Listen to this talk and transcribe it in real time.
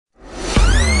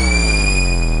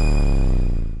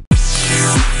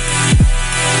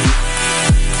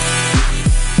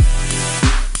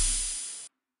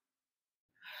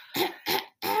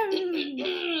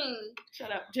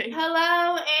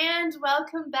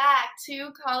welcome back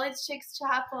to College Chicks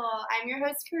Chapel. I'm your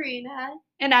host, Karina.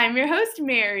 And I'm your host,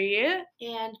 Mary.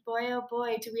 And boy, oh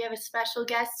boy, do we have a special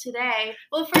guest today.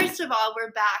 Well, first of all, we're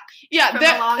back. Yeah, from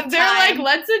a long time. They're like,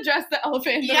 let's address the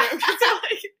elephant in the Yeah. room. So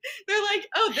they're like,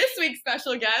 oh, this week's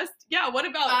special guest. Yeah, what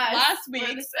about last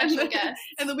week's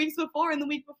and the weeks before and the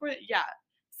week before? Yeah,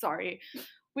 sorry.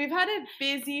 We've had a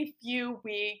busy few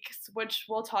weeks, which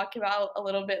we'll talk about a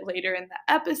little bit later in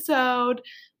the episode.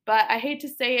 But I hate to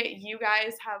say it, you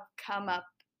guys have come up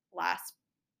last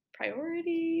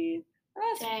priority.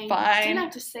 That's Dang, fine. didn't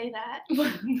have to say that.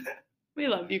 We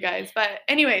love you guys. But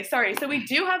anyway, sorry. So we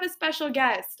do have a special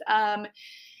guest.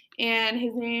 And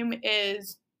his name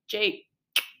is Jake.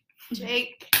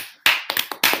 Jake.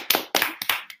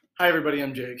 Hi, everybody.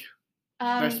 I'm Jake.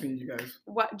 Nice to meet you guys.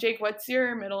 Jake, what's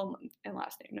your middle and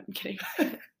last name? No, I'm kidding.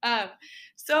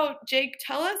 So, Jake,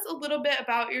 tell us a little bit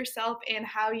about yourself and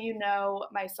how you know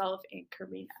myself and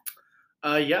Karina.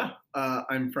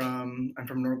 I'm from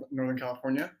Northern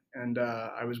California, and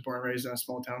I was born and raised in a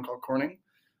small town called Corning.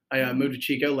 I moved to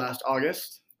Chico last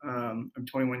August. I'm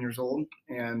 21 years old,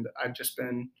 and I've just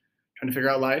been trying to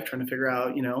figure out life, trying to figure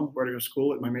out, where to go to school,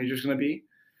 what my major is going to be,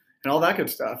 and all that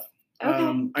good stuff.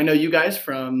 Okay. I know you guys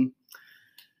from.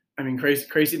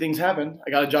 Crazy things happen.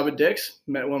 I got a job at Dick's,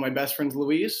 met one of my best friends,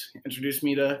 Louise, introduced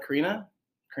me to Karina.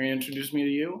 Karina introduced me to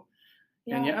you.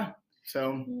 Yeah. And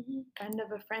so. Friend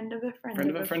of a friend of a friend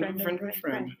of a friend of a friend of a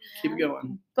friend. Yeah. Keep it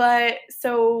going. But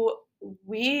so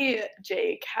we,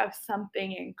 Jake, have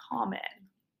something in common.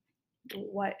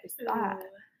 What is that?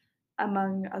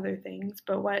 Among other things,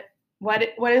 but what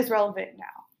is relevant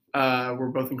now? We're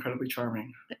both incredibly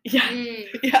charming. Yeah,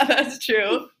 yeah, that's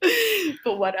true.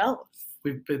 But what else?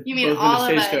 You mean all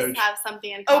of us have something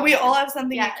in common? Oh, we all have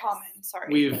something in common.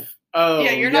 Sorry.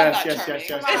 Yeah, you're not that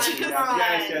charming.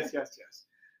 Yes.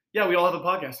 Yeah, we all have a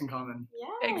podcast in common.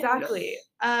 Yeah, exactly.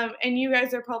 Yes. And you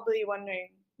guys are probably wondering,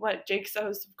 what, Jake's the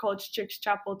host of College Chicks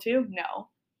Chapel too? No.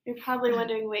 You're probably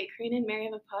wondering, wait, Karina and Mary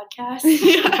have a podcast?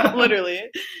 Yeah, literally.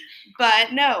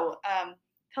 But no,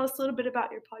 tell us a little bit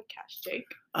about your podcast, Jake.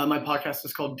 My podcast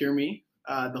is called Dear Me.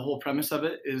 The whole premise of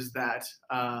it is that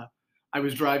I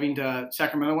was driving to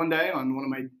Sacramento one day on one of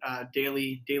my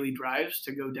daily drives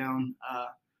to go down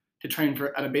to train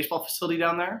at a baseball facility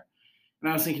down there. And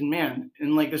I was thinking, man,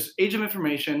 in like this age of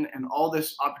information and all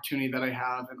this opportunity that I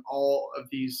have and all of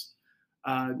these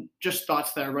just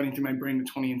thoughts that are running through my brain at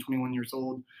 20 and 21 years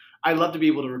old, I'd love to be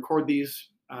able to record these,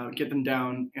 get them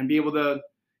down, and be able to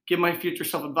give my future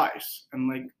self advice and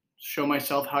like show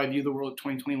myself how I view the world at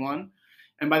 2021.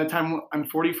 And by the time I'm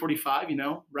 40, 45,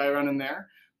 right around in there,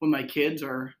 when my kids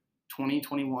are 20,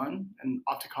 21 and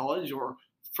off to college or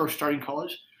first starting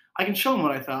college, I can show them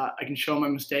what I thought. I can show them my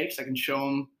mistakes. I can show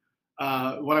them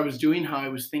what I was doing, how I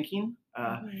was thinking.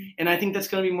 And I think that's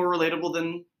going to be more relatable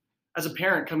than as a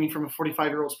parent coming from a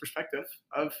 45-year-old's perspective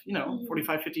of,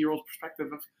 45, 50-year-old's perspective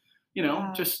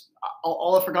of, just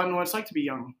all I've forgotten what it's like to be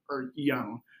young,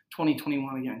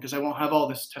 2021 again, because I won't have all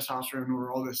this testosterone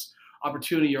or all this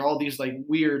opportunity or all these like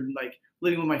weird, like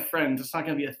living with my friends. It's not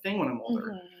going to be a thing when I'm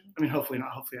older. I mean, hopefully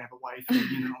not. Hopefully I have a wife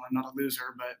and, I'm not a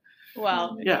loser, but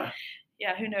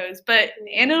yeah, who knows? But,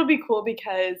 and it'll be cool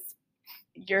because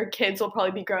your kids will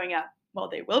probably be growing up. Well,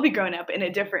 they will be growing up in a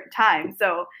different time.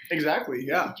 So exactly.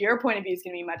 Yeah. Your point of view is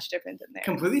going to be much different than theirs.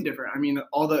 Completely different.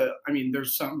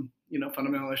 There's some,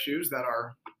 fundamental issues that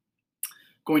are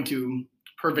going to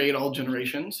pervade all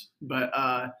generations, but,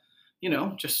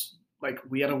 just like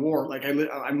we had a war, like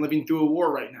I'm living through a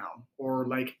war right now, or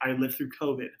like I lived through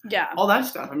COVID. Yeah. All that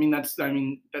stuff. That's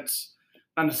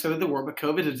not necessarily the war, but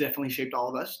COVID has definitely shaped all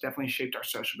of us, definitely shaped our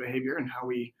social behavior and how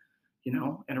we,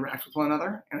 interact with one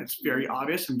another. And it's very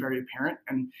obvious and very apparent.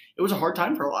 And it was a hard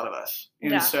time for a lot of us.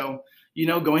 And so,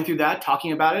 going through that,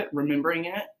 talking about it, remembering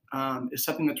it, is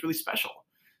something that's really special.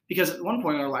 Because at one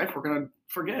point in our life, we're going to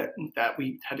forget that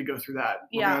we had to go through that.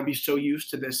 We're going to be so used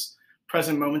to this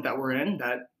present moment that we're in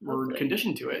that we're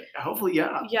conditioned to it. Hopefully,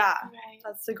 yeah. Yeah,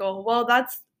 that's the goal. Well,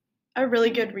 that's a really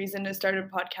good reason to start a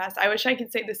podcast. I wish I could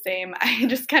say the same. I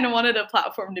just kind of wanted a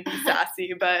platform to be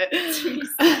sassy, but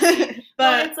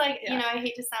well, it's like, I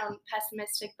hate to sound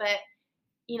pessimistic, but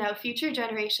future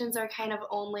generations are kind of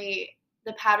only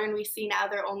the pattern we see now.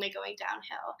 They're only going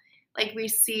downhill. Like we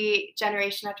see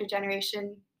generation after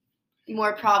generation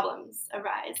more problems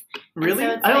arise. Really?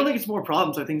 So I don't think it's more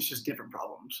problems. I think it's just different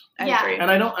problems. Yeah.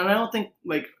 And I don't think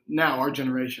like now our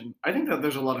generation, I think that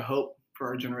there's a lot of hope for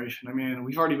our generation.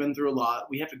 We've already been through a lot.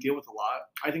 We have to deal with a lot.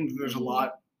 I think that there's a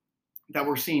lot that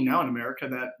we're seeing now in America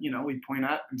that, we point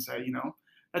at and say,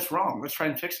 that's wrong. Let's try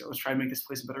and fix it. Let's try and make this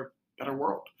place a better better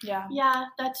world. Yeah. Yeah,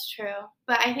 that's true.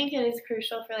 But I think it is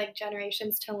crucial for like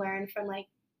generations to learn from like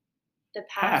the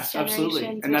past generations.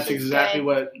 Absolutely. And that's exactly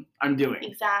what I'm doing.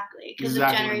 Exactly. Because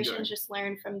if generations just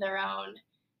learn from their own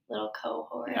little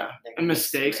cohort. Yeah. And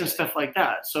mistakes and stuff like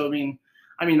that. So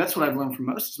I mean, that's what I've learned from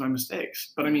most is my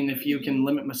mistakes. But I mean, if you can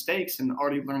limit mistakes and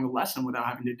already learn the lesson without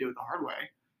having to do it the hard way,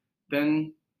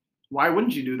 then why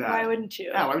wouldn't you do that? Why wouldn't you?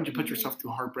 Yeah, why would you put yourself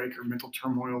through heartbreak or mental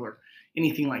turmoil or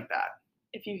anything like that?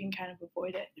 If you can kind of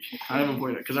avoid it. If you kind of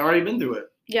avoid it, because I've already been through it.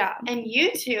 Yeah. And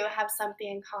you two have something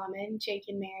in common, Jake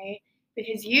and Mary,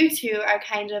 because you two are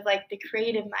kind of like the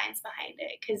creative minds behind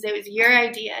it. Because it was your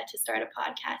idea to start a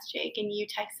podcast, Jake, and you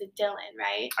texted Dylan,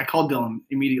 right? I called Dylan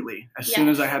immediately as soon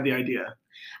as I had the idea.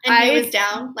 And he was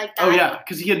down like that? Oh, yeah,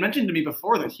 because he had mentioned to me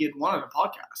before that he had wanted a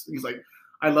podcast. He's like,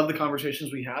 I love the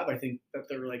conversations we have. I think that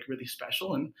they're like really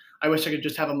special. And I wish I could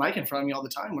just have a mic in front of me all the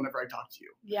time whenever I talk to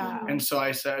you. Yeah. And so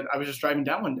I said, I was just driving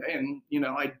down one day and,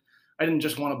 I didn't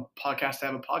just want a podcast to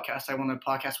have a podcast. I wanted a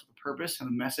podcast with a purpose and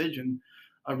a message and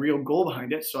a real goal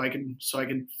behind it. So I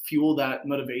could fuel that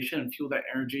motivation and fuel that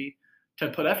energy to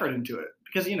put effort into it.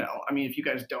 Because, if you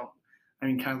guys don't,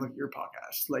 kind of look at your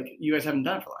podcast. Like, you guys haven't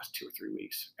done it for the last 2 or 3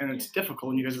 weeks, and it's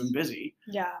difficult, and you guys have been busy.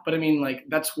 Yeah. But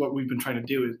that's what we've been trying to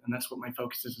do, and that's what my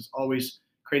focus is always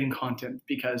creating content.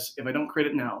 Because if I don't create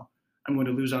it now, I'm going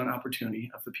to lose out on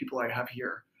opportunity of the people I have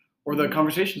here, or the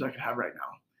conversations I could have right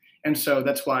now. And so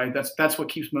that's why that's what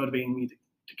keeps motivating me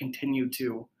to continue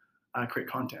to create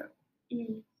content.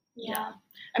 Yeah.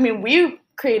 We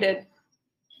created.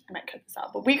 I might cut this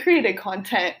out, but we created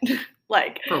content.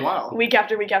 Like for a while, week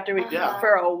after week after week,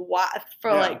 for a while,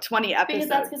 for like 20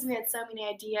 episodes. Because we had so many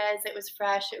ideas. It was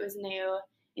fresh. It was new.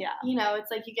 Yeah. It's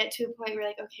like you get to a point where you're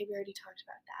like, okay, we already talked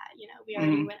about that. We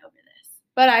already went over this.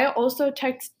 But I also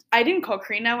I didn't call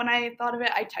Karina when I thought of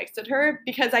it. I texted her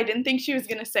because I didn't think she was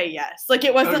going to say yes. Like,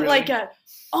 it wasn't like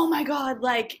oh my God,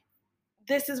 like,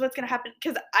 this is what's going to happen.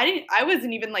 Because I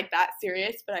wasn't even like that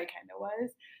serious, but I kind of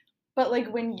was. But like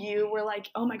when you were like,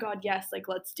 oh my God, yes, like,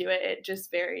 let's do it. It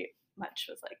just very much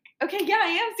was like, okay, yeah, I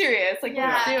am serious. Like,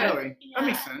 let's do it. Totally. That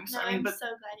makes sense. No, I'm so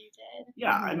glad you did.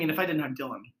 Yeah, if I didn't have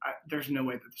Dylan, there's no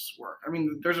way that this would work.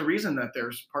 There's a reason that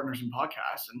there's partners in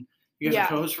podcasts, and you guys are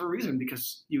co-hosts for a reason,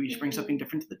 because you each bring something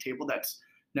different to the table that's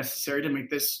necessary to make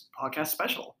this podcast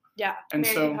special. Yeah. And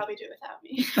Mary so could probably do it without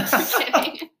me. Just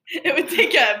kidding. It would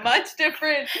take a much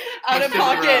different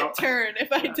out-of-pocket turn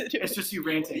if I did it. It's just you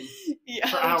ranting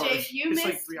for Oh, hours. Jake, you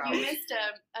missed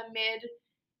a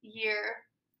mid-year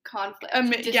conflict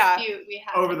dispute we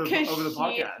had over the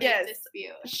podcast. Yes,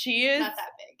 dispute. She is not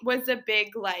that big. Was a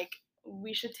big like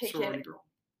we should take sorority it. Girl.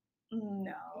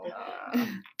 No,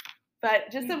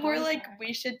 but just a more like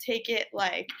we should take it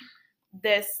like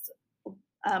this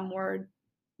more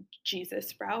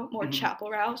Jesus route, more chapel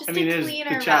route. Just a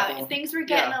cleaner route. Things were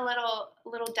getting a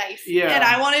little dicey. Yeah. And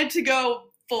I wanted to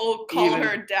go full call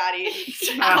her daddy,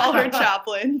 call her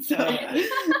chaplain. So.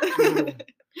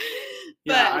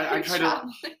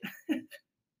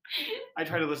 I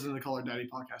tried to listen to the Call Her Daddy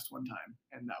podcast one time,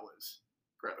 and that was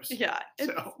gross. Yeah,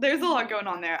 there's a lot going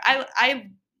on there. I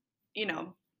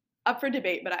up for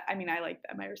debate, but I like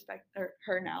them. I respect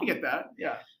her now. You get that,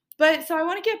 yeah. But so I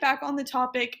want to get back on the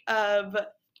topic of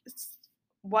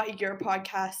what your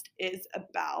podcast is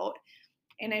about,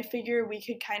 and I figure we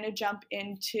could kind of jump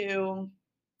into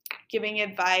giving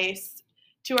advice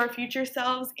to our future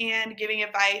selves and giving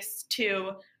advice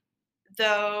to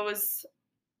those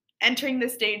entering the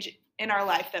stage in our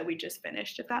life that we just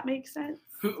finished, if that makes sense.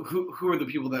 Who are the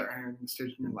people that are entering the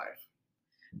stage in your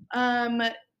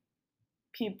life?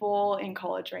 People in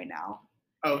college right now.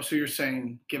 Oh, so you're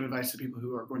saying give advice to people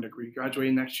who are going to be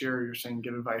graduating next year, or you're saying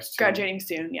give advice to graduating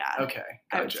soon? Yeah. Okay,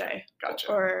 gotcha. I would say.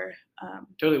 Gotcha. Or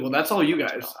totally. Well, that's all you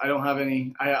guys. I don't have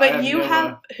any. But you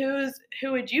have who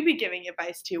would you be giving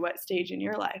advice to? What stage in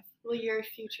your life? Well, your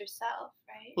future self,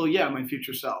 right? Well, yeah, my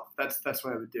future self. That's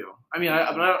what I would do. I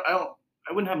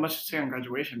wouldn't have much to say on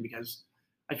graduation, because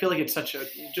I feel like it's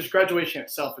just graduation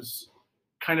itself is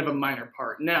kind of a minor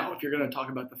part. Now, if you're going to talk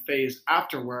about the phase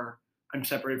after where I'm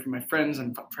separated from my friends,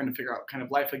 I'm trying to figure out kind of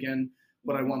life again,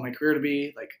 what I want my career to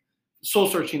be, like soul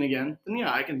searching again, then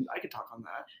yeah, I can talk on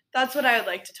that. That's what I would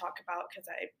like to talk about, because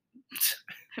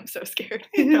I'm so scared.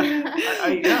 And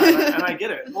I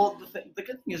get it. Well, the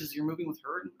good thing is you're moving with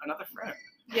her and another friend.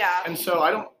 Yeah. And so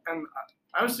I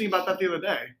was thinking about that the other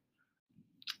day.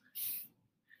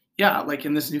 Yeah, like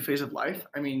in this new phase of life,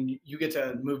 you get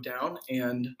to move down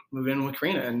and move in with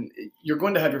Karina, and you're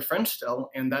going to have your friends still,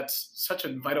 and that's such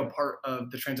a vital part of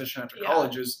the transition after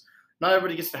college. Is not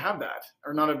everybody gets to have that,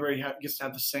 or not everybody gets to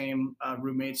have the same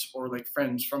roommates or like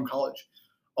friends from college.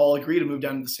 all agree to move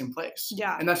down to the same place.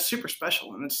 Yeah. And that's super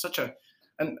special. And it's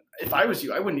and if I was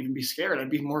you, I wouldn't even be scared.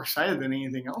 I'd be more excited than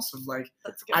anything else of like,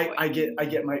 I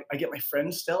get my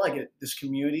friends still, I get this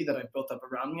community that I've built up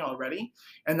around me already.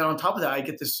 And then on top of that, I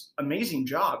get this amazing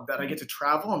job that I get to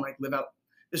travel and like live out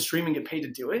this dream and get paid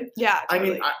to do it. Yeah.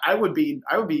 Totally. I mean,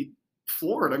 I would be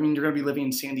floored. I mean, you're going to be living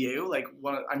in San Diego. Like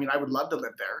I would love to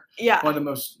live there. Yeah. One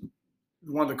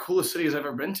of the coolest cities I've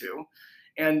ever been to.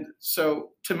 And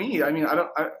so to me, I mean,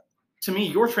 to me,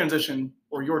 your transition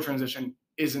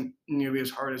isn't nearly as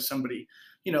hard as somebody,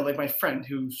 like my friend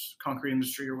who's concrete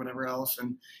industry or whatever else.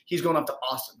 And he's going up to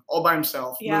Austin all by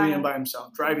himself, moving in by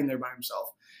himself, driving there by himself.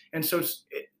 And so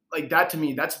like that to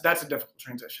me, that's a difficult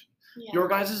transition. Yeah. Your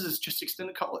guys' is just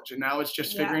extended college. And now it's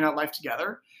just figuring out life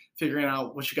together, figuring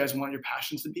out what you guys want your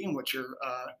passions to be and what your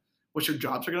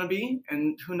jobs are going to be.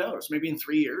 And who knows, maybe in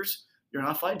 3 years, you're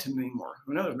not flight attendant anymore.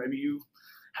 Who knows? Maybe you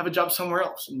have a job somewhere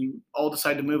else and you all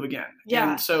decide to move again.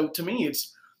 Yeah. And so to me,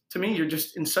 you're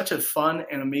just in such a fun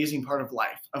and amazing part of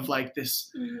life of like this,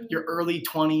 your early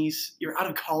 20s, you're out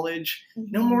of college,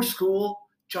 no more school,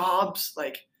 jobs,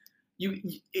 like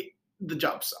the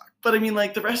jobs suck. But I mean,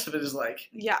 like the rest of it is like,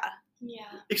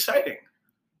 exciting.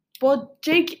 Well,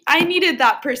 Jake, I needed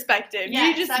that perspective.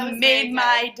 Yes, you just made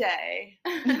my day.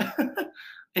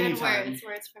 Good words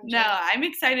from Jake. No, I'm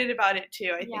excited about it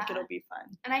too. I think it'll be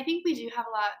fun. And I think we do have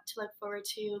a lot to look forward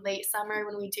to late summer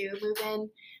when we do move in.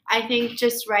 I think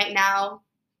just right now,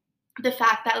 the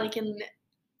fact that like in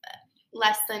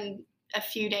less than a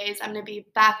few days, I'm going to be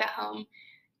back at home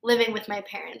living with my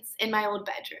parents in my old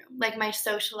bedroom. Like my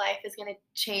social life is going to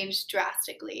change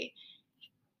drastically.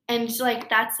 And like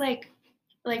that's like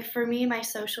for me, my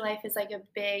social life is like a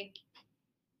big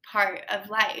part of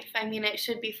life. I mean, it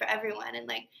should be for everyone. And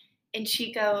like in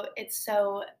Chico,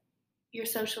 your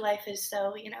social life is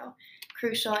so,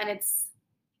 crucial. And it's,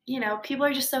 people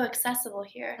are just so accessible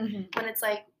here. When it's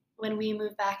like, when we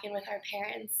move back in with our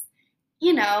parents,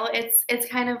 it's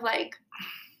kind of like,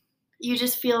 you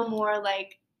just feel more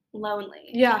like lonely.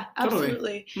 Yeah, absolutely.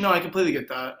 Totally. No, I completely get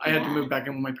that. I had to move back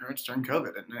in with my parents during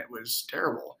COVID and it was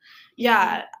terrible.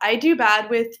 Yeah, I do bad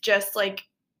with just like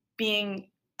being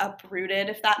uprooted,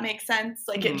 if that makes sense.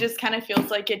 Like it just kind of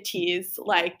feels like a tease,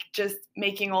 like just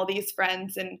making all these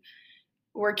friends and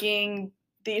working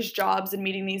these jobs and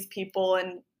meeting these people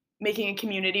and making a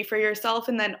community for yourself,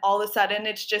 and then all of a sudden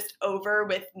it's just over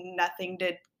with nothing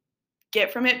to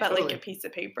get from it but like a piece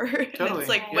of paper. And it's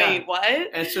like, wait, what?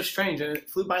 And it's so strange, and it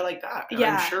flew by like that. And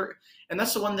I'm sure, and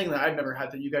that's the one thing that I've never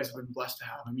had that you guys have been blessed to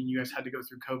have. I mean, you guys had to go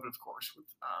through COVID, of course, with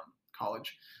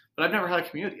college, but I've never had a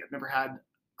community. I've never had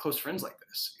close friends like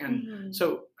this. And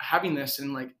so having this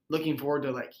and like looking forward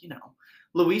to like,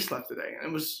 Luis left today and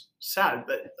it was sad,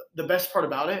 but the best part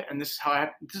about it, and this is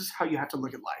how you have to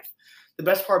look at life. The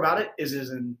best part about it is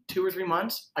in 2 or 3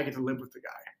 months, I get to live with the guy.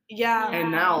 Yeah.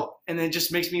 And it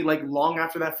just makes me like long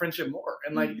after that friendship more.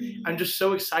 And like, I'm just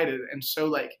so excited and so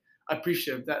like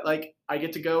appreciative that like I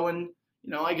get to go and,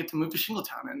 I get to move to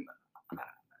Shingletown and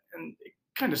it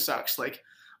kind of sucks. Like,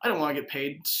 I don't want to get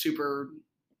paid super,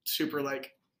 super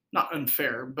like, not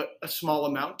unfair, but a small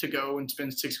amount to go and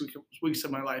spend 6 weeks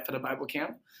of my life at a Bible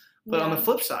camp. But on the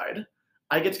flip side,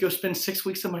 I get to go spend 6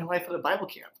 weeks of my life at a Bible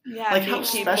camp. Yeah, like how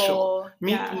special.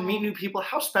 Meet new people.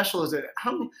 How special is it?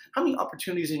 How many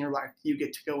opportunities in your life do you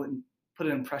get to go and put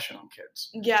an impression on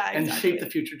kids? Yeah, exactly. And shape the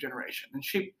future generation and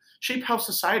shape how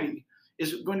society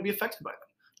is going to be affected by them.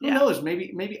 Who knows?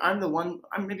 Maybe I'm the one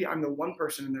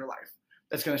person in their life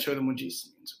that's going to show them what Jesus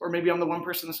means. Or maybe I'm the one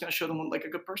person that's going to show them what like a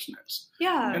good person is.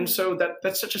 Yeah. And so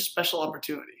that's such a special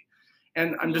opportunity.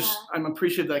 And I'm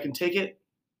appreciative that I can take it.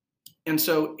 And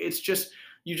so it's just,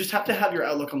 you just have to have your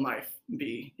outlook on life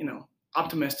be,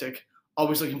 optimistic,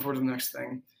 always looking forward to the next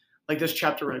thing. Like this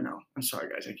chapter right now. I'm sorry,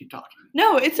 guys. I keep talking.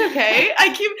 No, it's okay.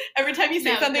 Every time you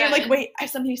say something, I'm like, wait, I have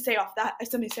something to say off that. I have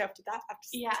something to say after that.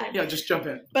 Yeah, just jump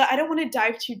in. But I don't want to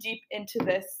dive too deep into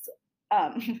this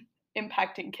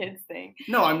impacting kids thing.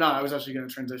 No, I'm not. I was actually going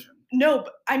to transition. No,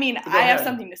 but I mean, I have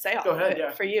something to say off of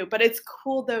it for you. But it's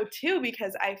cool though too,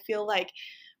 because I feel like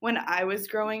when I was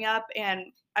growing up and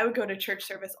I would go to church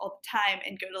service all the time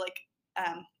and go to like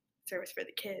service for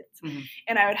the kids.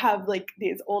 And I would have like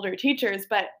these older teachers,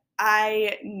 but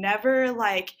I never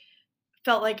like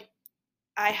felt like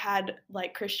I had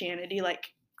like Christianity like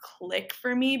click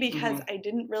for me because I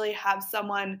didn't really have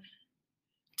someone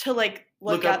to like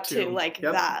look up to like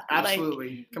that.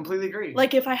 Absolutely. Like, completely agree.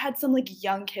 Like if I had some like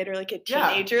young kid or like a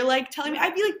teenager like telling me,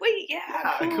 I'd be like,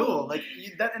 wait, cool. Like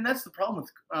and that's the problem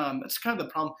with that's kind of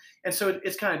the problem. And so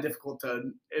it's kind of difficult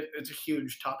it's a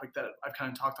huge topic that I've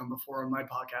kind of talked on before on my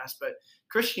podcast, but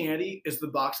Christianity is the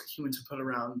box that humans have put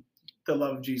around the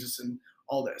love of Jesus and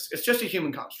all this. It's just a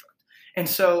human construct. And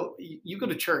so you go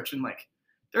to church and like,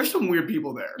 there's some weird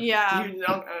people there. Yeah.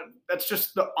 That's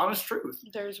just the honest truth.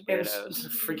 There's weirdos.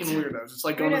 It's freaking weirdos. It's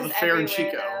like going to the fair in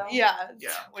Chico. Though. Yeah.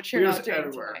 Yeah. Which you're not doing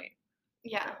everywhere. tonight.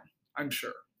 Yeah. I'm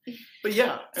sure. But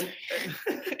yeah.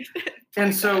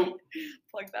 And so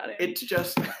plug that in.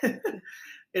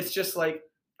 It's just like,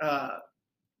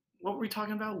 what were we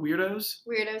talking about? Weirdos?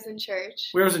 Weirdos in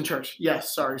church. Weirdos in church.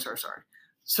 Yes. Sorry.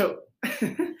 So,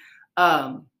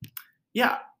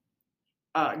 yeah.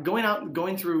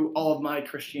 Going through all of my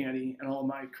Christianity and all of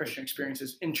my Christian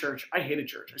experiences in church, I hated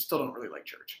church. I still don't really like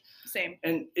church. Same.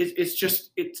 And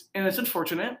it's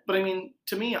unfortunate, but I mean,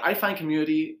 to me, I find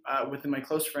community within my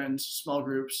close friends, small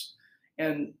groups,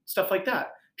 and stuff like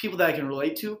that. People that I can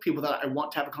relate to, people that I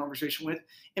want to have a conversation with,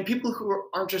 and people who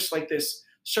aren't just like this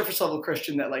surface level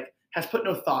Christian that like has put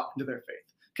no thought into their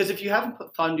faith. Because if you haven't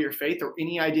put thought into your faith or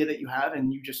any idea that you have,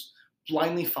 and you just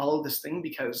blindly follow this thing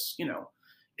because,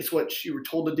 it's what you were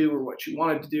told to do or what you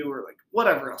wanted to do or like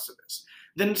whatever else it is,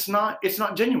 then it's not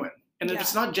genuine. And if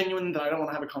it's not genuine, then I don't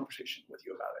want to have a conversation with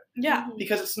you about it. Yeah.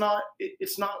 Because it's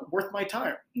not worth my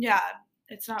time. Yeah.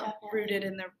 It's not Definitely. rooted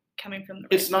in coming from the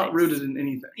right It's not place. rooted in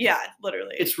anything. Yeah,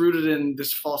 literally. It's rooted in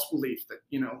this false belief that,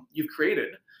 you've created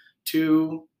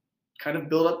to kind of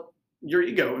build up your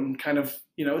ego and kind of,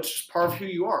 it's just part of who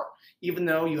you are, even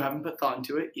though you haven't put thought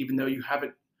into it, even though you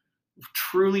haven't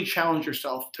truly challenged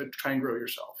yourself to try and grow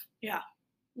yourself. Yeah.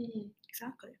 Mm-hmm.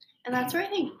 Exactly. And that's where I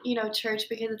think, church,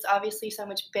 because it's obviously so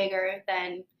much bigger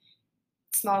than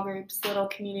small groups, little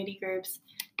community groups,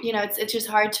 it's just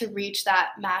hard to reach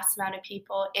that mass amount of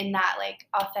people in that like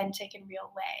authentic and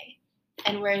real way.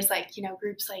 And whereas like,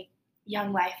 groups like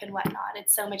Young Life and whatnot,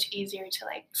 it's so much easier to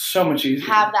like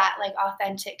have that like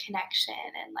authentic connection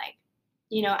and like,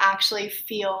 actually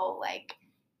feel like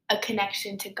a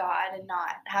connection to God and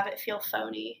not have it feel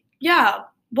phony. Yeah.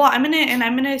 Well, I'm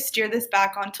gonna steer this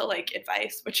back onto like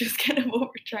advice, which is kind of what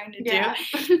we're trying to do,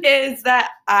 is that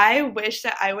I wish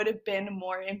that I would have been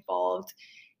more involved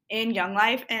in Young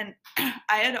Life. And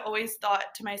I had always thought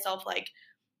to myself, like,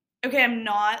 okay, I'm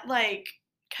not like,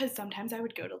 because sometimes I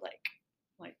would go to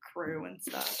like crew and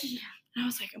stuff. And I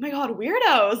was like, oh my God,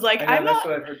 weirdos. Like, that's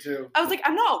what I've heard too. I was like,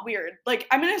 I'm not weird. Like,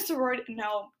 I'm in a sorority.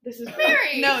 No, this is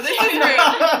Mary. No, this is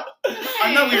rude.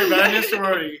 I'm not weird, but I'm in a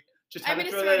sorority. I'm in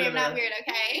a sorority, I'm not weird,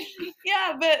 okay?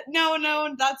 Yeah, but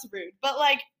no, that's rude. But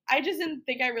like, I just didn't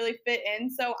think I really fit in.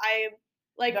 So I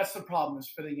like. That's the problem, is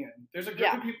fitting in. There's a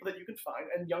group of people that you can find,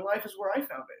 and Young Life is where I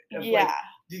found it. Of, like,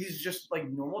 these just like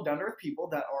normal, down to earth people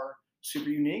that are super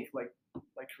unique, like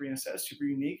Karina says, super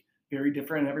unique, very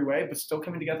different in every way, but still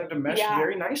coming together to mesh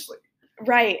very nicely.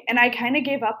 Right. And I kind of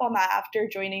gave up on that after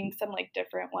joining some like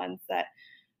different ones that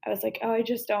I was like, oh, I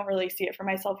just don't really see it for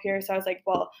myself here. So I was like,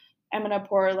 well, I'm going to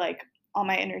pour like all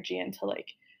my energy into like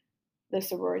the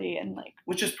sorority and like.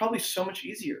 Which is probably so much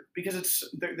easier because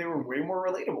they were way more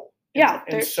relatable. Yeah.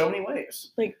 In so many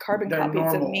ways. Like carbon copies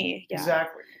normal. Of me. Yeah.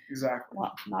 Exactly.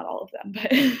 Well, not all of them,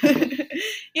 but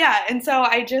yeah. And so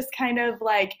I just kind of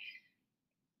like,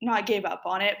 not gave up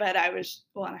on it, but I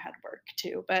had work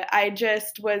too, but I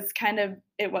just was kind of,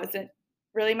 it wasn't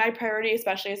really my priority,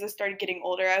 especially as I started getting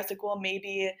older. I was like, well,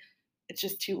 maybe it's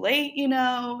just too late,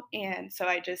 and so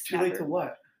I just too late to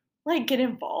what? Like get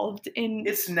involved in.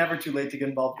 It's never too late to get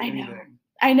involved in anything.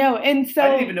 I know, and so I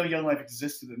didn't even know Young Life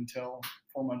existed until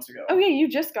 4 months ago. Oh yeah, you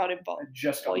just got involved. I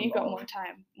just got involved. You got more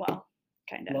time. Well,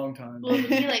 kind of. Long time. Well,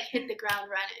 you like hit the ground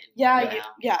running.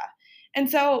 Yeah. And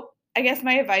so I guess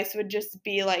my advice would just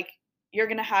be like, you're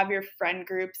going to have your friend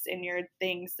groups and your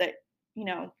things that,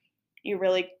 you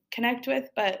really connect with,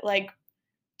 but like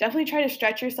definitely try to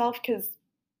stretch yourself, because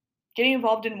getting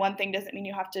involved in one thing doesn't mean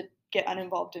you have to get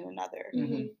uninvolved in another.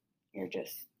 Mm-hmm. You're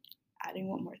just adding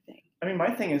one more thing. I mean, my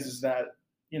thing is that,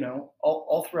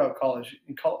 all throughout college,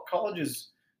 college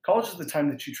is the time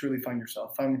that you truly find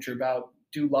yourself, find what you're about,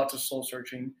 do lots of soul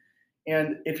searching.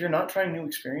 And if you're not trying new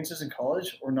experiences in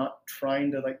college or not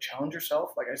trying to like challenge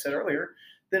yourself, like I said earlier,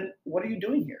 then what are you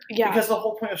doing here? Yeah. Because the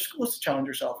whole point of school is to challenge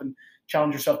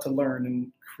yourself to learn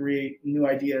and create new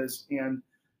ideas and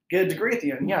get a degree at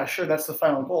the end. Yeah, sure, that's the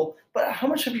final goal. But how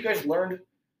much have you guys learned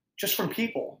just from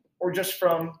people or just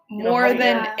from more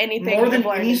than anything? More than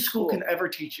any school can ever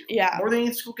teach you. Yeah. More than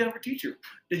any school can ever teach you.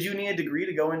 Did you need a degree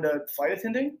to go into flight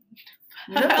attending?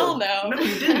 No. Hell no. No,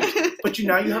 you didn't. But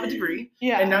now you have a degree.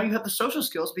 Yeah. And now you have the social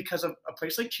skills because of a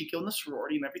place like Chico and the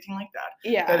sorority and everything like that.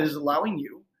 Yeah. That is allowing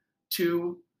you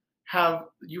to have,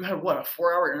 you had what, a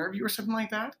 4-hour interview or something like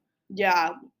that? Yeah.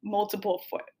 Multiple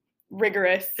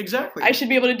rigorous. Exactly. I should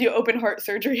be able to do open heart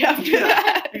surgery after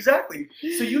that. Exactly.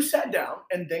 So you sat down,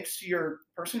 and thanks to your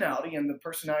personality and the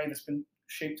personality that's been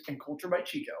shaped and cultured by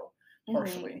Chico,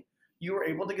 partially, you were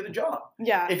able to get a job.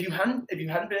 Yeah. If you hadn't been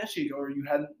at Chico, or you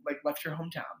hadn't left your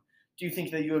hometown, do you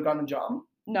think that you would have gotten the job?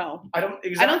 No. I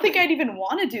don't think I'd even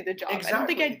want to do the job. Exactly. I don't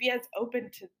think I'd be as open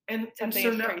to something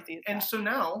as crazy as that. So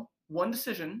now, one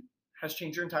decision has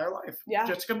changed your entire life. Yeah.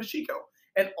 Just to come to Chico.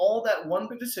 And all that one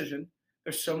big decision,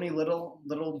 there's so many little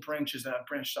branches that have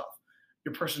branched off.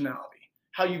 Your personality,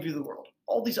 how you view the world,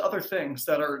 all these other things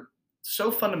that are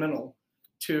so fundamental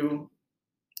to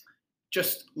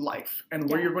just life and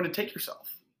where you're going to take yourself.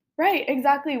 Right,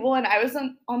 exactly. Well, and I was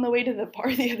on the way to the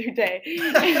bar the other day,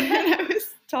 and I was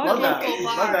talking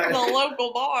to the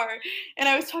local bar, and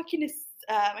I was talking to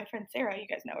my friend Sarah. You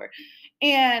guys know her,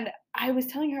 and I was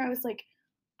telling her, I was like,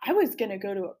 I was gonna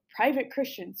go to a private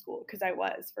Christian school because I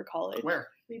was for college. Where?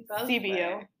 We both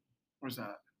CBU. were. Where's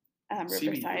that?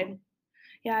 Riverside. CBU?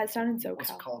 Yeah, it's down in SoCal.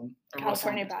 What's it called?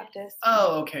 California Baptist.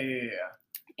 Oh, okay,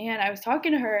 yeah. And I was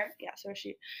talking to her. Yeah, so was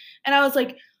she. And I was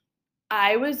like,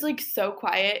 I was like so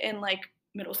quiet in like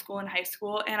middle school and high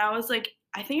school, and I was like,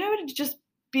 I think I would just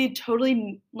be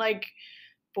totally like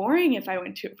boring if I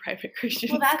went to a private Christian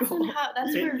school.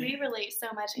 That's where we relate so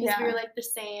much, because we were like the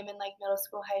same in like middle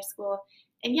school, high school.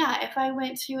 And yeah, if I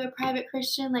went to a private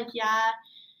Christian, like, yeah,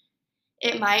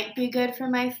 it might be good for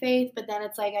my faith, but then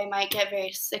it's like I might get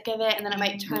very sick of it, and then it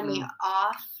might turn me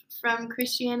off from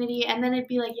Christianity, and then it'd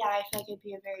be like, yeah, I feel like I'd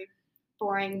be a very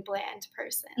boring, bland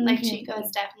person. Like, Chico has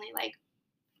definitely like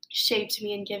shaped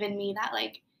me and given me that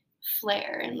like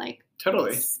flair and like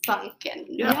totally spunk and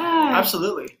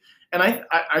absolutely. And I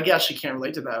actually can't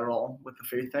relate to that at all with the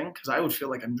faith thing, because I would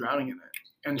feel like I'm drowning in it.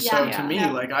 And so to me,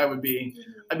 like I'd be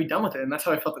done with it. And that's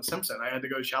how I felt at Simpson. I had to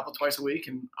go to chapel twice a week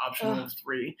and optional of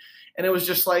 3. And it was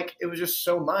just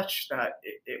so much that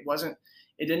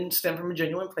it didn't stem from a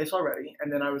genuine place already.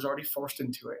 And then I was already forced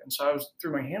into it. And so I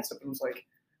threw my hands up and was like,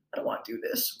 I don't want to do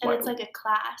this. And it's like a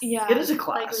class. Yeah. It is a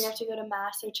class. Like we have to go to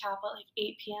mass or chapel at like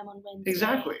 8 p.m. on Wednesday.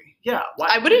 Exactly. Yeah.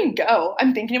 I wouldn't go.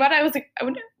 I'm thinking about it. I was like,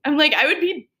 I would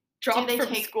be dropped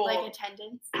from school. Like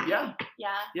attendance? Yeah.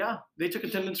 Yeah. Yeah. They took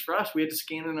attendance for us. We had to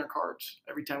scan in our cards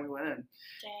every time we went in.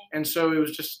 Dang. And so it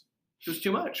was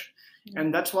too much. Mm-hmm.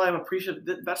 And that's why I'm appreciative.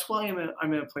 That's why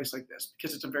I'm in a place like this,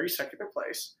 because it's a very secular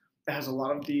place that has a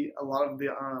lot of the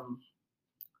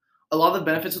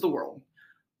benefits of the world,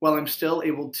 while I'm still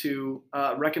able to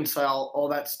reconcile all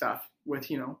that stuff with,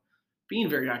 being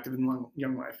very active in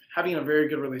young life, having a very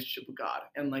good relationship with God,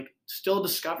 and like still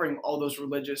discovering all those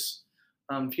religious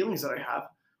feelings that I have,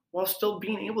 while still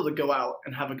being able to go out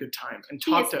and have a good time and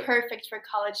talk to. He is perfect for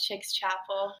College Chicks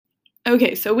Chapel.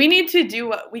 Okay, so we need to do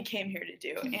what we came here to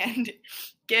do and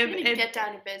get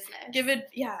down to business.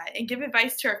 And give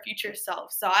advice to our future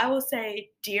self. So I will say,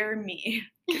 dear me.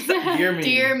 Dear me.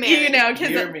 Dear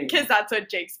Mary. Because that's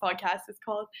what Jake's podcast is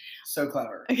called. So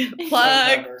clever. Okay,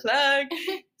 plug.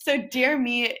 So dear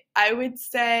me, I would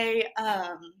say,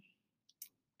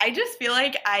 I just feel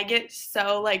like I get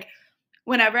so like,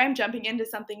 whenever I'm jumping into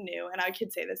something new, and I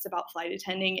could say this about flight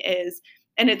attending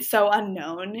and it's so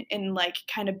unknown and like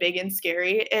kind of big and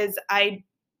scary, is I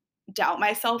doubt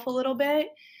myself a little bit.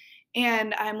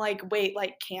 And I'm like, wait,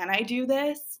 like, can I do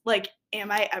this? Like,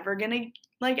 am I ever going to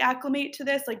like acclimate to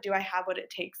this? Like, do I have what it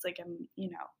takes? Like,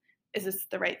 is this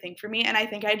the right thing for me? And I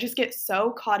think I just get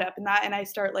so caught up in that, and I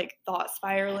start like thought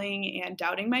spiraling and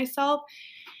doubting myself.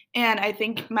 And I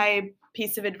think my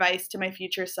piece of advice to my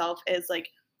future self is like,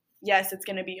 yes, it's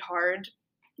going to be hard,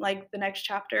 like the next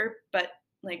chapter, but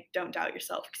like, don't doubt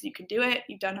yourself, because you can do it.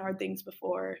 You've done hard things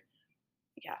before.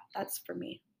 Yeah, that's for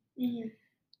me. Mm-hmm.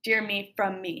 Dear me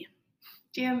from me.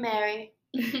 Dear Mary.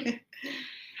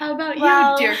 How about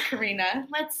you, dear Karina?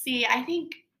 Let's see. I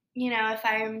think, if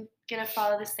I'm going to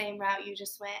follow the same route you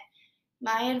just went,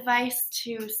 my advice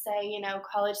to say,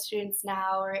 college students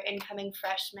now or incoming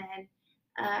freshmen,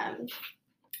 I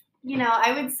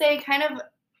would say kind of,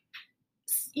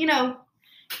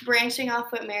 branching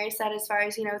off what Mary said as far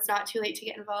as, it's not too late to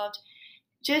get involved.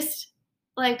 Just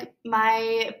like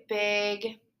my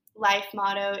big life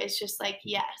motto is just like,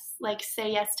 yes, like say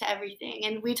yes to everything.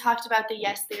 And we talked about the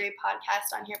Yes Theory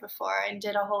podcast on here before and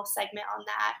did a whole segment on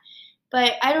that.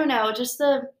 But I don't know, just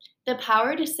the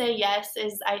power to say yes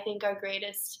is, I think, our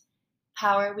greatest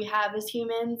power we have as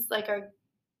humans, like our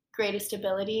greatest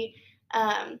ability,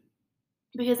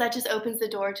 because that just opens the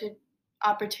door to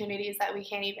opportunities that we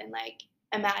can't even like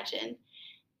imagine.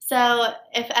 So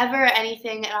if ever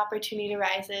anything, an opportunity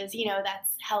arises,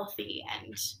 that's healthy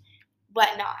and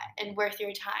whatnot and worth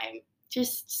your time,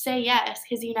 just say yes,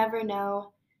 because you never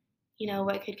know,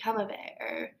 what could come of it,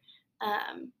 or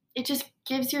it just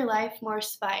gives your life more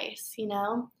spice, And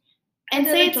A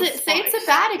say little it's a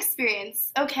bad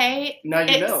experience. Okay, Now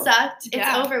you know. sucked. It's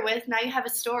Yeah. over with. Now you have a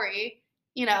story.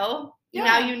 Now you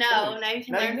totally. know. Now you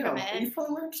can Now learn you know. from it. You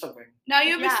probably learned something. Now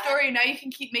you have Yeah. a story. Now you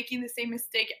can keep making the same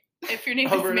mistake if your name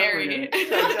Over is and over Mary. again.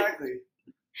 Yeah, exactly.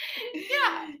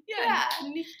 Yeah.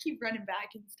 And you can keep running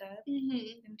back and stuff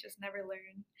Mm-hmm. and just never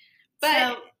learn.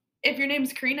 But if your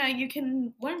name's Karina, you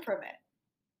can learn from it.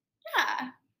 Yeah.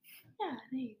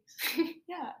 Thanks.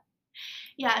 Yeah.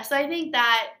 Yeah. So I think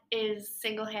that is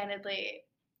single-handedly,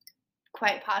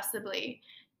 quite possibly,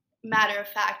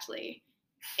 matter-of-factly,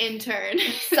 in turn,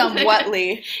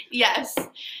 Somewhatly. Yes.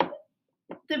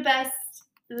 The best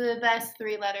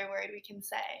 3-letter word we can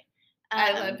say.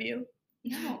 I love you.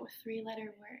 No,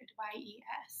 3-letter word.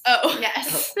 Y-E-S. Oh.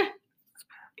 Yes.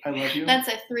 I love you. That's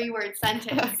a 3-word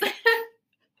sentence.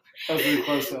 That was really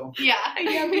close, though. Yeah. I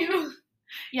love you.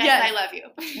 Yes, I love you.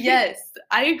 Yes,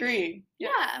 I agree.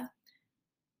 Yeah.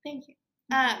 Thank you.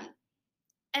 And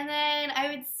then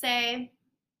I would say,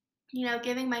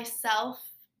 giving myself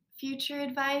future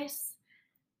advice.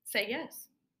 Say yes.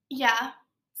 Yeah.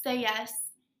 Say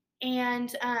yes.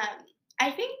 And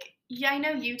I think, I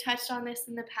know you touched on this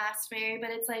in the past, Mary, but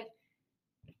it's like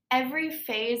every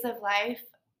phase of life,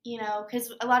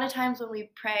 because a lot of times when we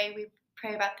pray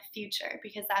about the future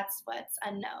because that's what's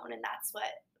unknown and that's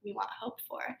what we want hope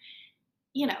for,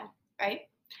 right?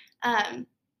 And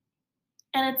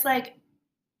it's like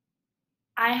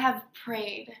I have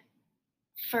prayed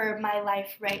for my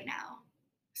life right now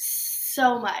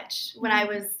so much when I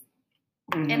was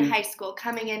in high school,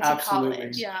 coming into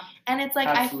college. Yeah. And it's like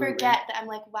Absolutely. I forget that I'm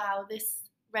like, wow, this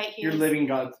right here. You're living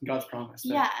God's promise.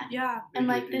 Yeah. Yeah. And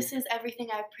like this is everything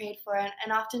I've prayed for.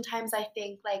 And oftentimes I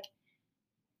think like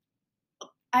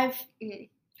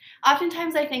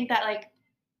oftentimes I think that like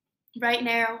right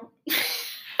now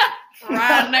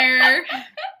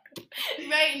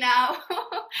right now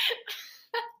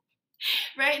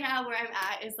where I'm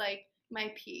at is like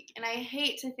my peak. And I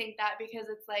hate to think that because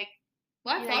it's like,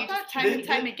 well, I thought that time and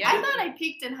time again. I thought I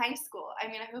peaked in high school. I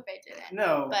mean, I hope I didn't.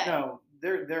 No.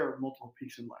 There are multiple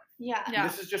peaks in life. Yeah. And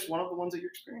this is just one of the ones that you're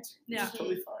experiencing. Yeah. It's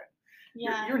totally fine.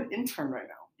 Yeah. You're an intern right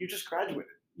now. You just graduated.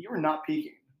 You are not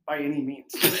peaking by any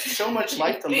means. There's so much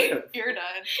life to live. You're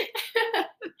done.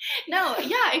 No,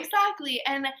 yeah, exactly.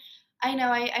 And I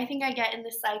know, I think I get in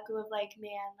the cycle of like,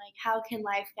 man, like how can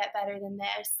life get better than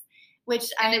this?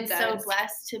 Which I am so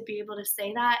blessed to be able to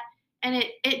say that. And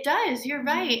it does. You're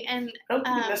right. And I don't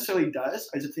think it necessarily does.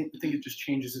 I just think it just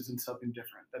changes it into something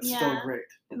different. That's still great.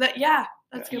 That's a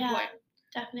good point.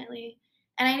 Definitely.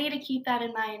 And I need to keep that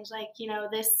in mind. Like,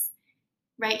 this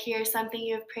right here is something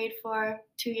you have prayed for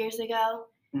 2 years ago.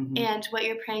 Mm-hmm. And what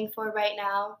you're praying for right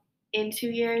now, in 2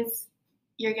 years,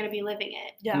 you're going to be living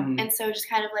it. Yeah. Mm-hmm. And so just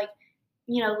kind of like,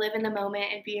 live in the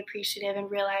moment and be appreciative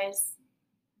and realize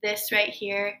this right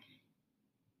here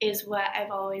is what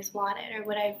I've always wanted or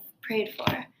what I've prayed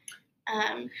for.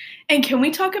 And can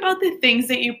we talk about the things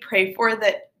that you pray for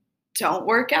that don't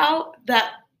work out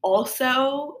that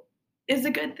also is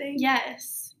a good thing?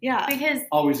 Yes. Yeah. Because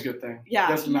always a good thing. Yeah.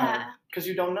 Doesn't matter because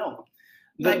you don't know.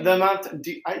 The amount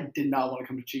I did not want to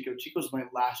come to Chico. Chico was my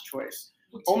last choice.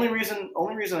 Only reason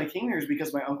I came here is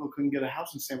because my uncle couldn't get a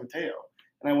house in San Mateo,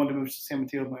 and I wanted to move to San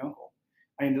Mateo with my uncle.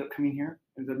 I ended up coming here,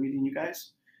 ended up meeting you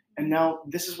guys, and now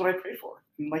this is what I prayed for.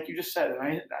 And like you just said,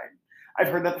 and I've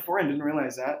heard that before and didn't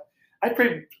realize that. I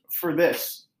prayed for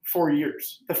this 4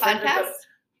 years. The podcast?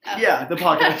 Yeah, the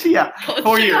podcast. Yeah,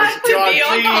 4 years. God,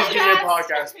 please give me a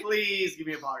podcast. Please give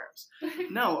me a podcast.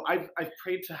 No, I've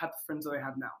prayed to have the friends that I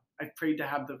have now. I've prayed to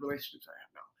have the relationships I have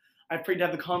now. I've prayed to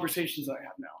have the conversations that I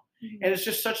have now. Mm-hmm. And it's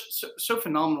just so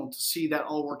phenomenal to see that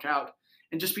all work out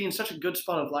and just be in such a good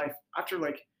spot of life after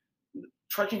like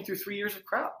trudging through 3 years of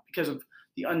crap because of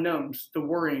the unknowns, the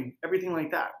worrying, everything like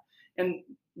that. And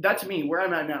that to me, where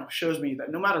I'm at now, shows me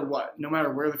that no matter what, no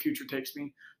matter where the future takes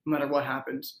me, no matter what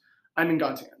happens, I'm in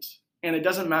God's hands. And it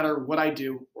doesn't matter what I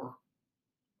do or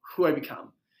who I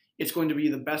become. It's going to be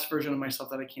the best version of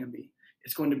myself that I can be.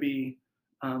 It's going to be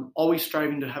always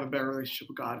striving to have a better relationship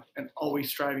with God and always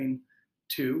striving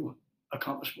to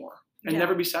accomplish more and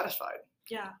never be satisfied.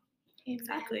 Yeah,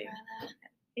 exactly.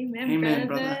 Amen,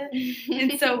 brother.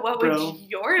 And so what would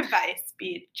your advice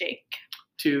be, Jake?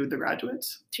 To the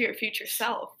graduates? To your future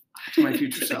self. To my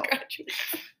future self.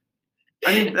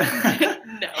 Basically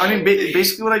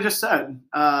what I just said.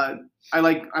 I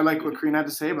like what Karina had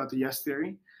to say about the yes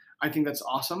theory. I think that's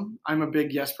awesome. I'm a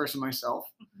big yes person myself.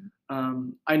 Mm-hmm.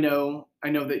 I know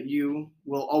that you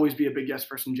will always be a big yes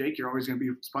person, Jake. You're always going to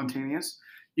be spontaneous.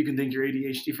 You can thank your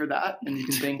ADHD for that, and you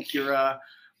can thank your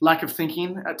lack of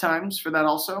thinking at times for that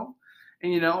also.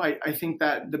 And I think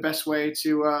that the best way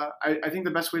to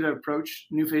approach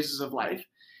new phases of life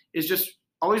is just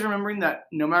always remembering that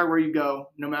no matter where you go,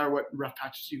 no matter what rough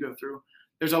patches you go through,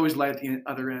 there's always light at the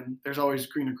other end. There's always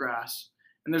greener grass,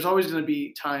 and there's always going to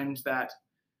be times that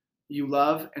you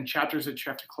love and chapters that you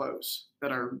have to close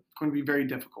that are going to be very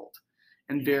difficult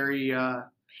and very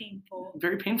painful.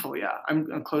 Very painful, yeah.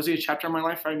 I'm closing a chapter in my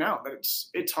life right now. But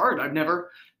it's hard. I've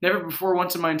never before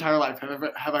once in my entire life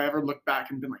have I ever looked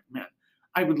back and been like, man,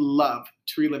 I would love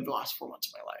to relive the last 4 months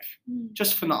of my life.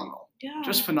 Just phenomenal. Yeah.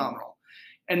 Just phenomenal.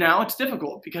 And now it's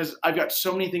difficult because I've got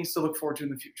so many things to look forward to in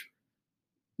the future.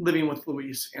 Living with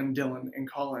Luis and Dylan and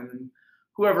Colin and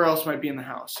whoever else might be in the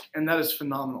house. And that is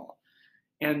phenomenal.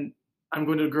 And I'm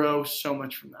going to grow so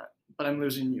much from that. But I'm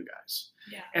losing you guys.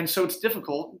 Yeah. And so it's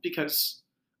difficult because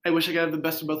I wish I could have the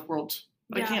best of both worlds.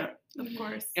 But I can't. Of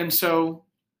course. And so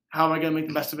how am I going to make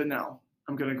the best of it now?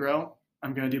 I'm going to grow.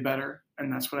 I'm going to do better.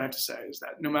 And that's what I have to say is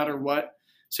that no matter what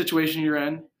situation you're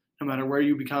in, no matter where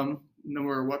you become, no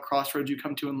matter what crossroads you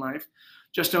come to in life,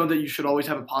 just know that you should always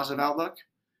have a positive outlook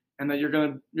and that you're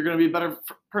going to be a better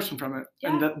person from it.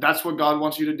 Yeah. And that's what God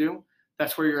wants you to do.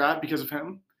 That's where you're at because of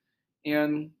him.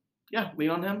 And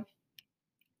lean on him.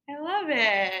 I love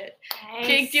it. Nice.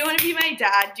 Jake, do you want to be my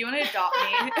dad? Do you want to adopt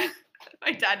me?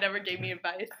 My dad never gave me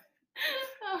advice.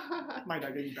 My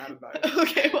dad gave you bad advice.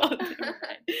 Okay, well,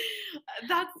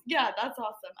 that's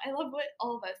awesome. I love what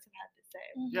all of us have had to say.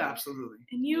 Yeah, absolutely.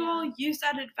 And you all use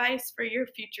that advice for your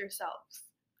future selves.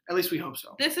 At least we hope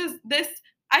so.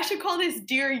 I should call this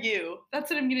Dear You. That's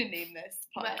what I'm going to name this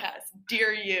podcast.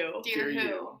 Dear You. Dear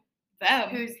who? Them.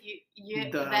 Who's you?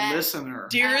 The them. Listener.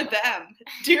 Dear them.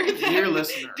 Dear them. Dear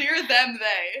listener. Dear them,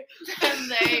 they. Them,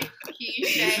 they, he, you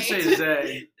should say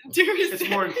they. Dear it's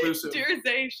more inclusive. Dear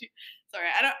they, she. Sorry,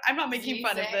 I'm not making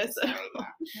fun of this. Sorry,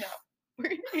 no. We're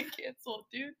going to get canceled,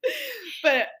 dude.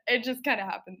 But it just kind of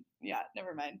happened. Yeah,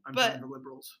 never mind. I'm telling the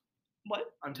liberals. What?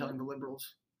 I'm telling the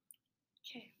liberals.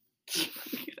 Okay.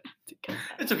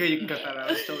 It's okay, you can cut that out.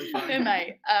 It's totally fine. I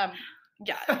might.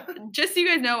 Yeah, just so you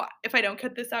guys know, if I don't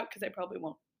cut this out, because I probably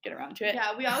won't get around to it.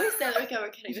 Yeah, we always say, okay,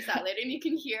 we're cutting this out later, and you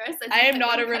can hear us. I am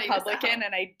not a Republican,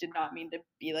 and I did not mean to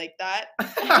be like that.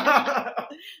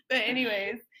 But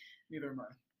anyways. Neither am I.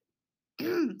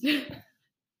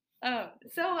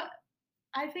 So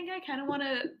I think I kind of want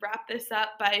to wrap this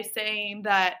up by saying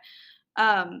that,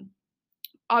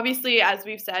 obviously, as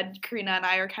we've said, Karina and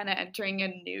I are kind of entering a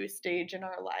new stage in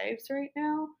our lives right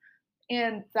now,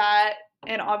 and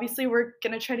obviously we're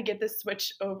going to try to get this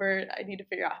switch over. I need to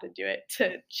figure out how to do it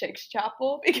to Chicks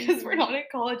Chapel because we're not at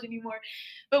college anymore.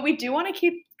 But we do want to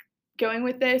keep going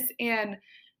with this. And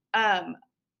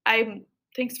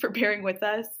thanks for bearing with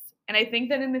us. And I think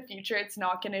that in the future, it's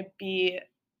not going to be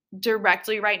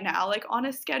directly right now, like on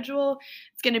a schedule.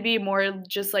 It's going to be more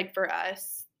just like for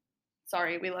us.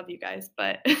 Sorry, we love you guys.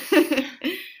 But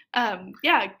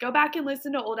go back and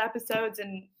listen to old episodes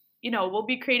and we'll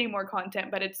be creating more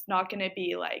content, but it's not going to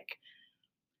be like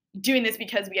doing this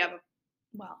because we have,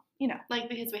 like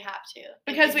because we have to.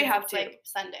 Because we have to. Like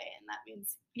Sunday, and that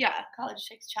means College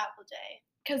Chicks Chapel Day.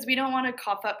 Because we don't want to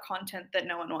cough up content that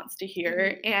no one wants to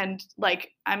hear, and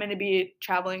like I'm going to be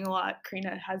traveling a lot.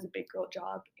 Karina has a big girl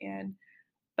job, and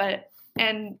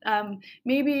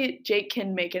maybe Jake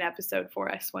can make an episode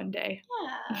for us one day.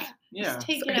 Yeah. Just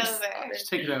take it over. Just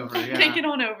take it over, yeah. Take it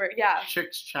on over, yeah.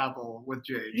 Chicks Chapel with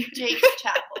Jake. Jake's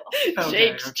Chapel.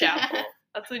 Jake's Chapel.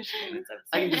 That's what you should name this episode.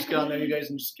 I can just get on there, you guys,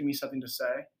 and just give me something to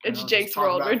say. It's Jake's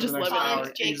world. We're just living it.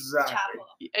 It's Jake's Chapel.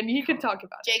 And you can talk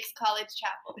about Jake's College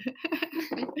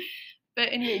Chapel. But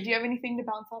anyway, do you have anything to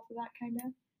bounce off of that kind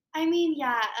of? I mean,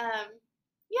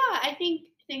 I think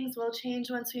things will change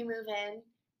once we move in.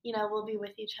 We'll be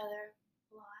with each other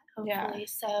a lot, hopefully. Yeah.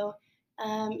 So,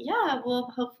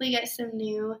 we'll hopefully get some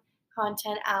new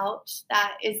content out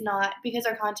that is not, because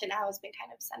our content now has been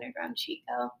kind of centered around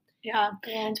Chico. Yeah.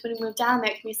 And when we move down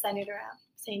there, it can be centered around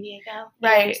San Diego.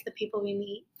 Right. And the people we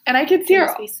meet. And I could see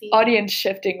our audience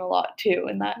shifting a lot, too,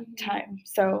 in that time.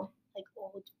 So. Like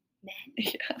old men.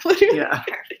 Yeah.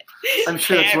 Perfect. I'm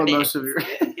sure that's what most of you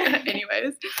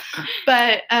anyways.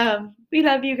 But we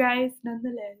love you guys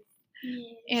nonetheless.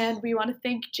 Yes. And we want to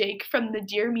thank Jake from the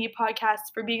Dear Me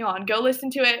podcast for being on. Go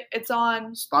listen to it. It's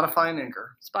on Spotify and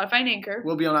Anchor.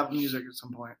 We'll be on Apple Music at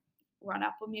some point. We're on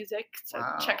Apple Music, so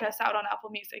check us out on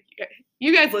Apple Music.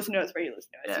 You guys listen to us where you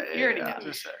listen to us. You already know.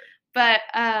 But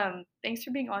thanks for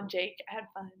being on, Jake. I had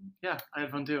fun. Yeah, I had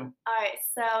fun too. All right,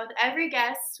 so every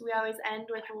guest, we always end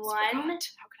with one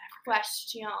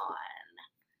question.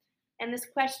 And this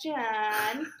question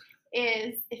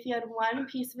is, if you had one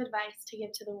piece of advice to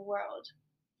give to the world,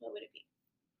 what would it be?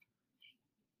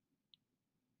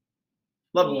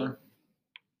 Love more.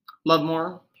 Love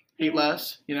more. Hate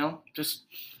less. You know, just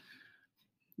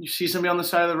you see somebody on the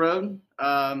side of the road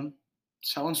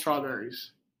selling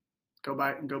strawberries. Go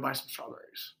buy some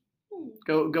strawberries.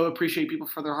 Go appreciate people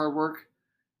for their hard work,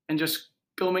 and just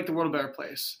go make the world a better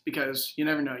place, because you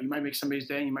never know. You might make somebody's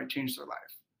day and you might change their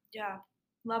life. Yeah.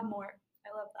 Love more.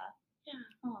 I love that.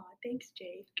 Yeah. Aw, thanks,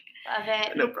 Jake. Love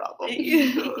it. No problem.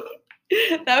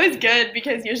 That was good,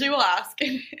 because usually we'll ask.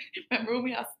 Remember when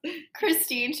we asked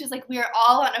Christine, she's like, we are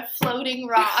all on a floating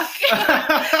rock. or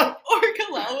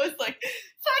Kalel was like,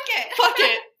 Fuck it. fuck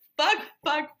it.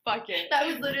 Fuck it. That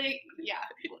was literally, yeah.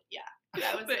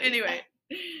 That was But anyway,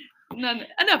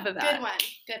 enough of that.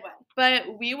 Good one.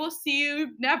 But we will see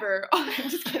you never. Oh, I'm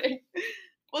just kidding.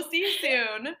 We'll see you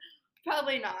soon.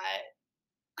 Probably not.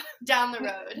 Down the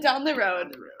road. Down the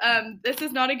road. This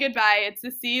is not a goodbye. It's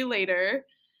a see you later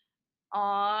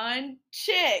on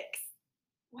Chicks.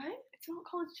 What? It's not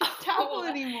called Chicks Towel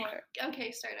anymore.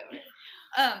 Okay, start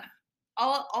over.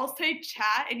 I'll say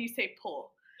chat and you say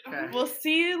pull. Okay. We'll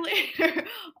see you later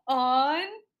on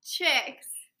Chicks.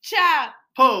 Chat.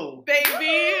 Pull.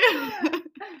 Baby.